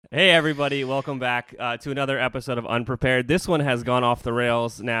Hey everybody, welcome back to another episode of Unprepared. This one has gone off the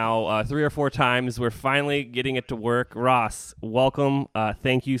rails now 3 or 4 times. We're finally getting it to work. Ross, welcome.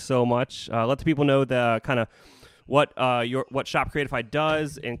 Thank you so much. Let the people know the kind of what Shop Creatify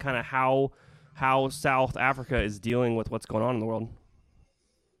does and kind of how South Africa is dealing with what's going on in the world.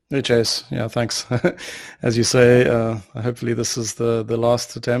 Hey Chase, yeah, thanks. As you say, hopefully this is the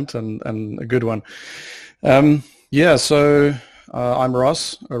last attempt and a good one. So I'm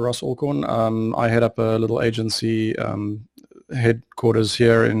Ross Allchorn. I head up a little agency headquarters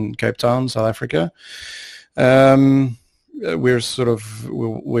here in Cape Town, South Africa.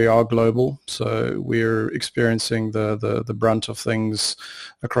 We are global, so we're experiencing the brunt of things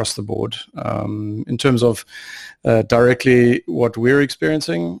across the board. In terms of directly what we're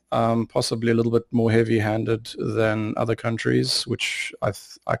experiencing, possibly a little bit more heavy-handed than other countries, which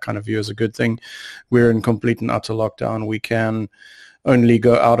I kind of view as a good thing. We're in complete and utter lockdown. We can only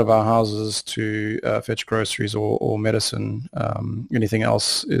go out of our houses to fetch groceries or medicine. Anything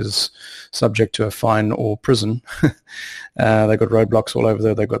else is subject to a fine or prison. They've got roadblocks all over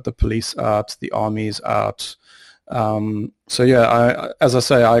there. They've got the police out, the army's out. As I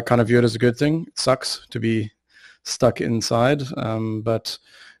say, I kind of view it as a good thing. It sucks to be stuck inside, but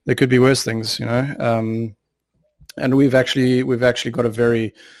there could be worse things, you know. And we've actually got a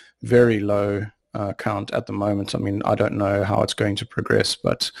very, very low count at the moment. I mean, I don't know how it's going to progress,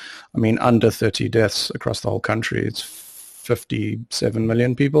 but I mean, under 30 deaths across the whole country. It's 57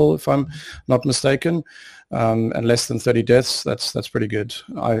 million people, if I'm not mistaken, and less than 30 deaths. That's pretty good.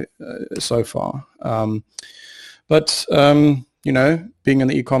 So far. You know, being in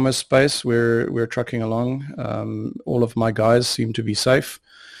the e-commerce space, we're trucking along. All of my guys seem to be safe,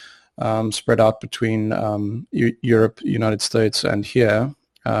 spread out between Europe, United States, and here.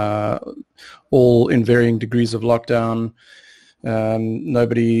 All in varying degrees of lockdown.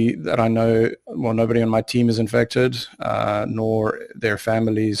 Nobody that I know, nobody on my team is infected, nor their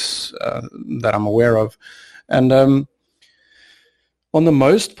families that I'm aware of. And on the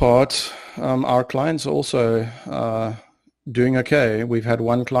most part, our clients are also doing okay. We've had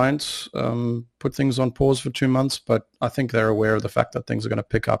one client put things on pause for 2 months, but I think they're aware of the fact that things are going to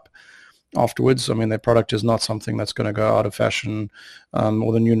pick up afterwards. I mean, their product is not something that's going to go out of fashion,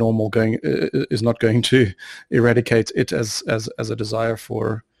 or the new normal is not going to eradicate it as a desire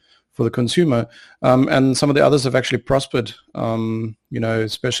for the consumer. And some of the others have actually prospered, you know,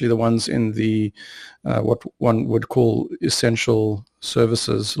 especially the ones in the what one would call essential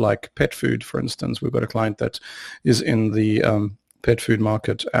services like pet food, for instance. We've got a client that is in the pet food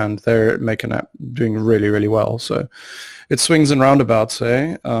market, and they're doing really, really well. So it swings and roundabouts,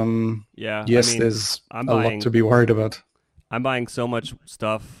 eh? Yes, I mean, there's a lot to be worried about. I'm buying so much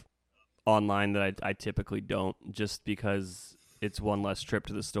stuff online that I typically don't, just because it's one less trip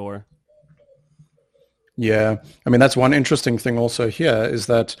to the store. Yeah, I mean, that's one interesting thing also here is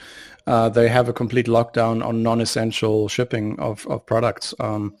that they have a complete lockdown on non-essential shipping of products.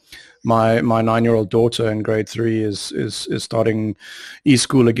 My 9-year-old daughter in grade 3 is starting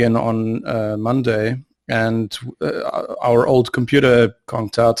e-school again on Monday, and our old computer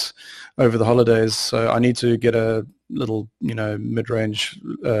conked out over the holidays, so I need to get a little, you know, mid-range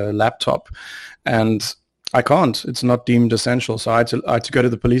laptop, and I can't. It's not deemed essential, so I had to go to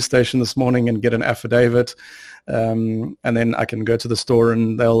the police station this morning and get an affidavit, and then I can go to the store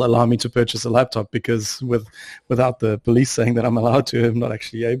and they'll allow me to purchase a laptop, because without the police saying that I'm allowed to, I'm not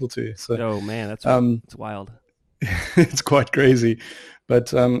actually able to. So, oh man, that's wild. It's quite crazy,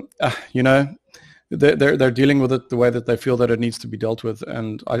 but you know, they're dealing with it the way that they feel that it needs to be dealt with,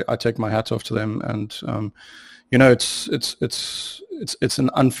 and I take my hat off to them. And you know, it's an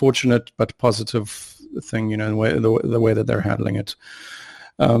unfortunate but positive thing, you know, the way that they're handling it.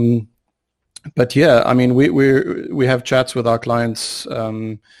 But yeah, I mean, we have chats with our clients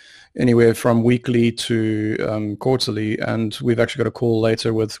anywhere from weekly to quarterly, and we've actually got a call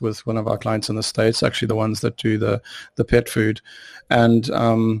later with one of our clients in the States, actually the ones that do the pet food, and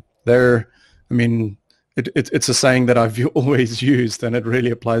I mean, it's a saying that I've always used, and it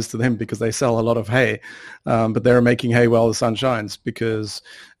really applies to them because they sell a lot of hay, but they're making hay while the sun shines, because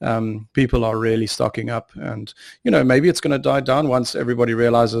people are really stocking up. And, you know, maybe it's going to die down once everybody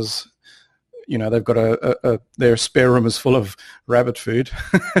realizes, you know, they've got their spare room is full of rabbit food.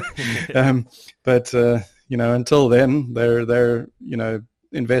 But you know, until then, they're you know,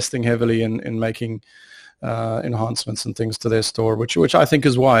 investing heavily in making enhancements and things to their store, which I think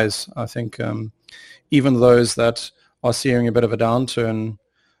is wise. I think even those that are seeing a bit of a downturn,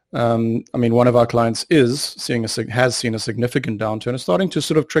 I mean, one of our clients has seen a significant downturn. It's starting to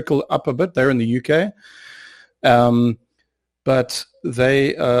sort of trickle up a bit there in the UK. but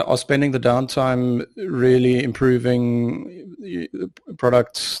they are spending the downtime really improving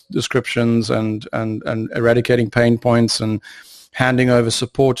product descriptions and eradicating pain points and handing over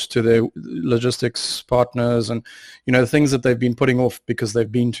support to their logistics partners, and the things that they've been putting off because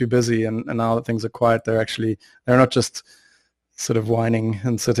they've been too busy, and now that things are quiet, they're not just sort of whining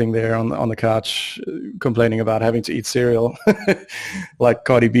and sitting there on the couch complaining about having to eat cereal like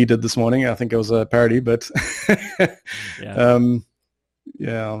Cardi B did this morning. I think it was a parody, but Yeah.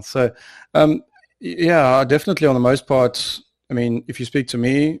 yeah. So yeah, definitely on the most part. I mean, if you speak to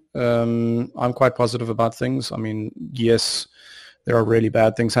me, I'm quite positive about things. I mean, yes, there are really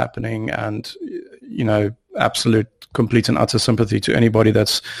bad things happening, and absolute, complete and utter sympathy to anybody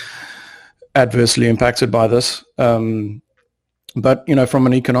that's adversely impacted by this. But from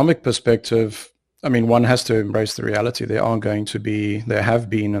an economic perspective, I mean, one has to embrace the reality. There have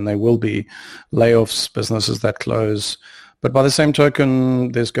been, and there will be layoffs, businesses that close. But by the same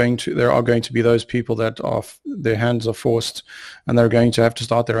token, there are going to be those people that their hands are forced, and they're going to have to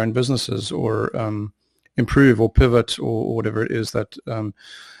start their own businesses or improve or pivot or whatever it is that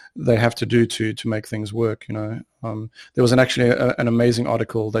they have to do to make things work. There was actually an amazing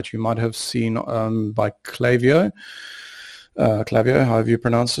article that you might have seen by Clavio, however you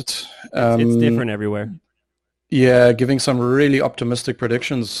pronounce it. It's different everywhere. Yeah, giving some really optimistic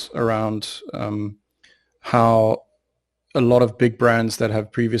predictions around how a lot of big brands that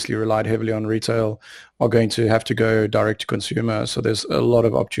have previously relied heavily on retail are going to have to go direct to consumer. So there's a lot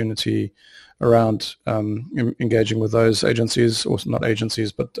of opportunity around engaging with those agencies, or not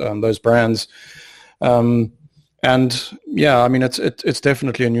agencies, but those brands. And yeah, I mean, it's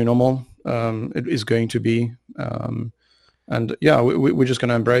definitely a new normal. It is going to be. And yeah, we're just going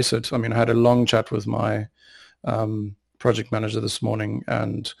to embrace it. I mean, I had a long chat with my project manager this morning,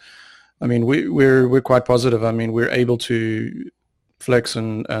 and I mean, we're quite positive. I mean, we're able to flex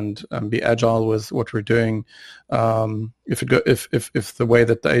and be agile with what we're doing. If the way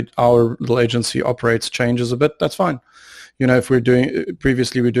that our little agency operates changes a bit, that's fine. If we're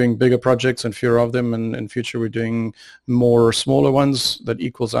doing bigger projects and fewer of them, and in future we're doing more smaller ones that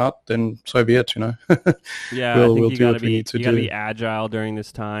equals out, then so be it. Yeah, I we'll think we'll you do got to what we need be to you got to do. be agile during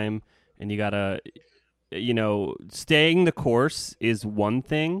this time, and you got to staying the course is one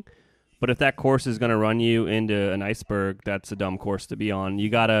thing, but if that course is going to run you into an iceberg, that's a dumb course to be on. You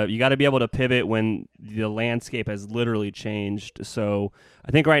gotta be able to pivot when the landscape has literally changed. So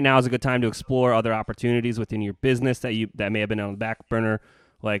I think right now is a good time to explore other opportunities within your business that may have been on the back burner.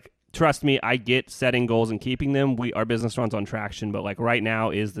 Like, trust me, I get setting goals and keeping them. Our business runs on traction, but like right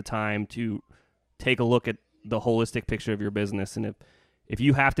now is the time to take a look at the holistic picture of your business. And if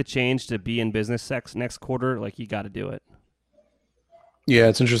you have to change to be in business next quarter, like, you got to do it. Yeah,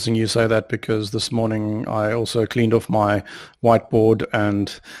 it's interesting you say that, because this morning I also cleaned off my whiteboard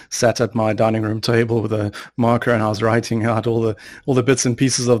and sat at my dining room table with a marker, and I was writing out all the bits and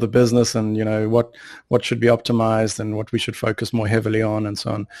pieces of the business, and what should be optimized and what we should focus more heavily on, and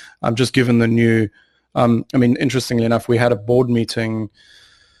so on. I'm just given the new. I mean, interestingly enough, we had a board meeting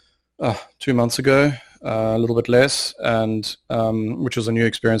 2 months ago, a little bit less, and which was a new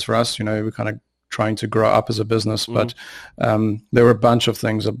experience for us. We kind of trying to grow up as a business, but there were a bunch of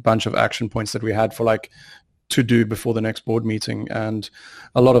things, a bunch of action points that we had for to do before the next board meeting, and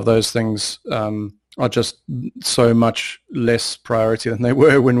a lot of those things are just so much less priority than they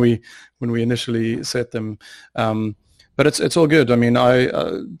were when we initially set them. But it's all good. I mean,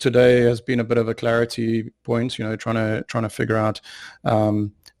 today has been a bit of a clarity point. Trying to figure out,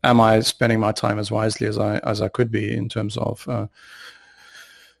 am I spending my time as wisely as I could be in terms of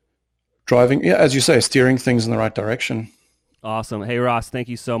driving, yeah, as you say, steering things in the right direction. Awesome. Hey, Ross, thank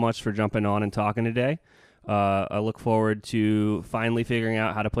you so much for jumping on and talking today. I look forward to finally figuring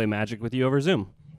out how to play Magic with you over Zoom.